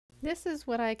This is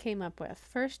what I came up with.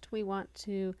 First, we want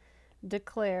to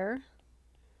declare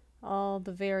all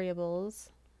the variables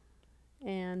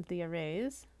and the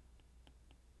arrays.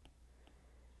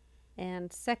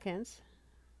 And second,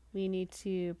 we need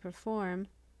to perform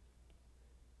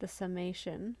the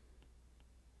summation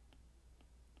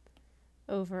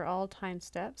over all time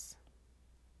steps.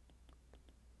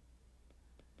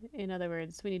 In other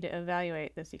words, we need to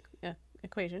evaluate this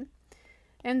equation.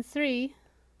 And 3,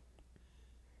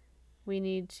 we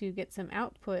need to get some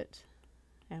output,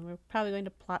 and we're probably going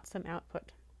to plot some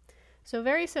output. So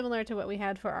very similar to what we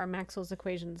had for our Maxwell's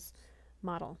equations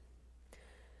model.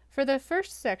 For the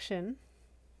first section,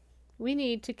 we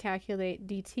need to calculate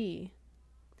dt.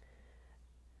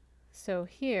 So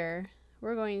here,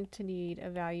 we're going to need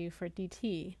a value for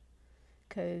dt,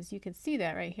 because you can see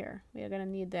that right here. We are going to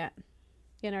need that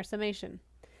in our summation.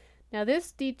 Now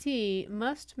this dt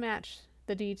must match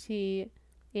the dt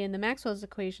in the Maxwell's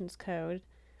equations code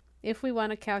if we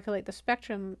want to calculate the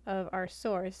spectrum of our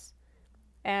source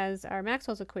as our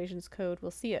Maxwell's equations code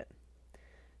will see it.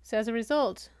 So as a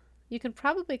result, you can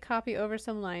probably copy over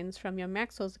some lines from your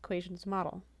Maxwell's equations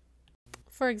model.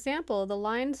 For example, the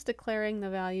lines declaring the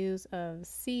values of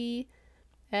C,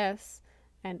 S,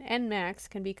 and Nmax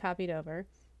can be copied over,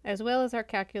 as well as our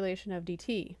calculation of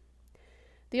dt.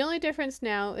 The only difference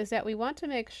now is that we want to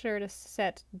make sure to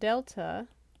set delta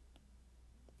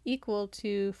equal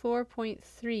to 4.3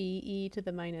 e to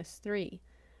the minus 3,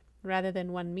 rather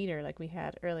than 1 meter like we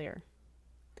had earlier.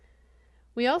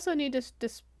 We also need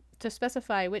to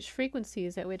specify which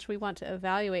frequencies at which we want to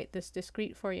evaluate this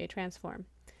discrete Fourier transform.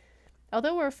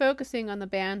 Although we're focusing on the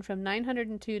band from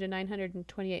 902 to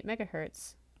 928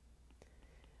 megahertz,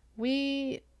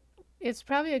 it's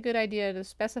probably a good idea to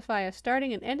specify a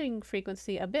starting and ending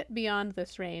frequency a bit beyond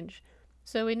this range,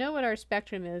 so we know what our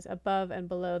spectrum is above and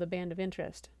below the band of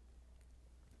interest.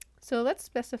 So let's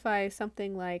specify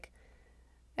something like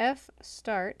f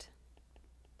start,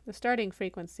 the starting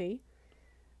frequency.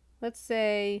 Let's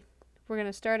say we're going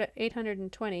to start at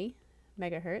 820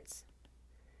 megahertz,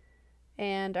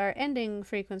 and our ending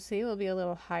frequency will be a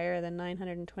little higher than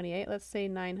 928. Let's say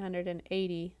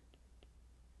 980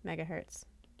 megahertz.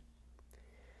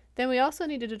 Then we also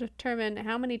need to determine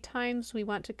how many times we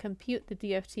want to compute the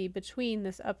DFT between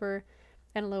this upper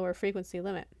and lower frequency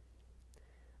limit.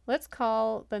 Let's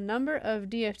call the number of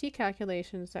DFT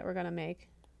calculations that we're going to make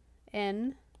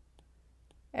n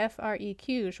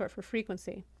FREQ, short for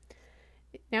frequency.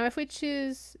 Now if we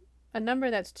choose a number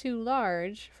that's too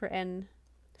large for n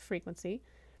frequency,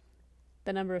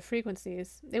 the number of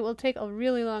frequencies, it will take a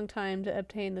really long time to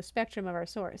obtain the spectrum of our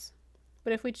source.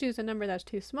 But if we choose a number that's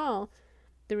too small,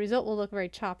 the result will look very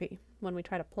choppy when we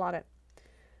try to plot it.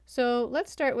 So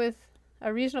let's start with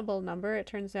a reasonable number. It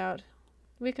turns out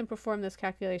we can perform this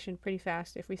calculation pretty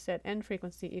fast if we set n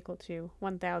frequency equal to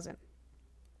 1000.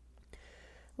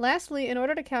 Lastly, in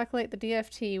order to calculate the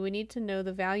DFT, we need to know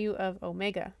the value of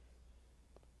omega.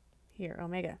 Here,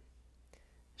 omega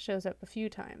shows up a few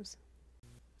times.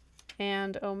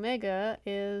 And omega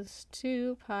is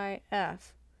 2 pi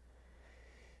f.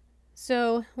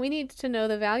 So we need to know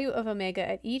the value of omega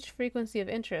at each frequency of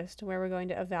interest where we're going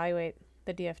to evaluate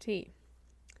the DFT.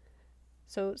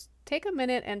 So take a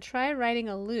minute and try writing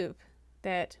a loop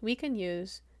that we can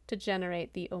use to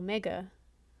generate the omega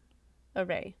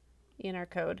array in our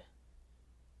code.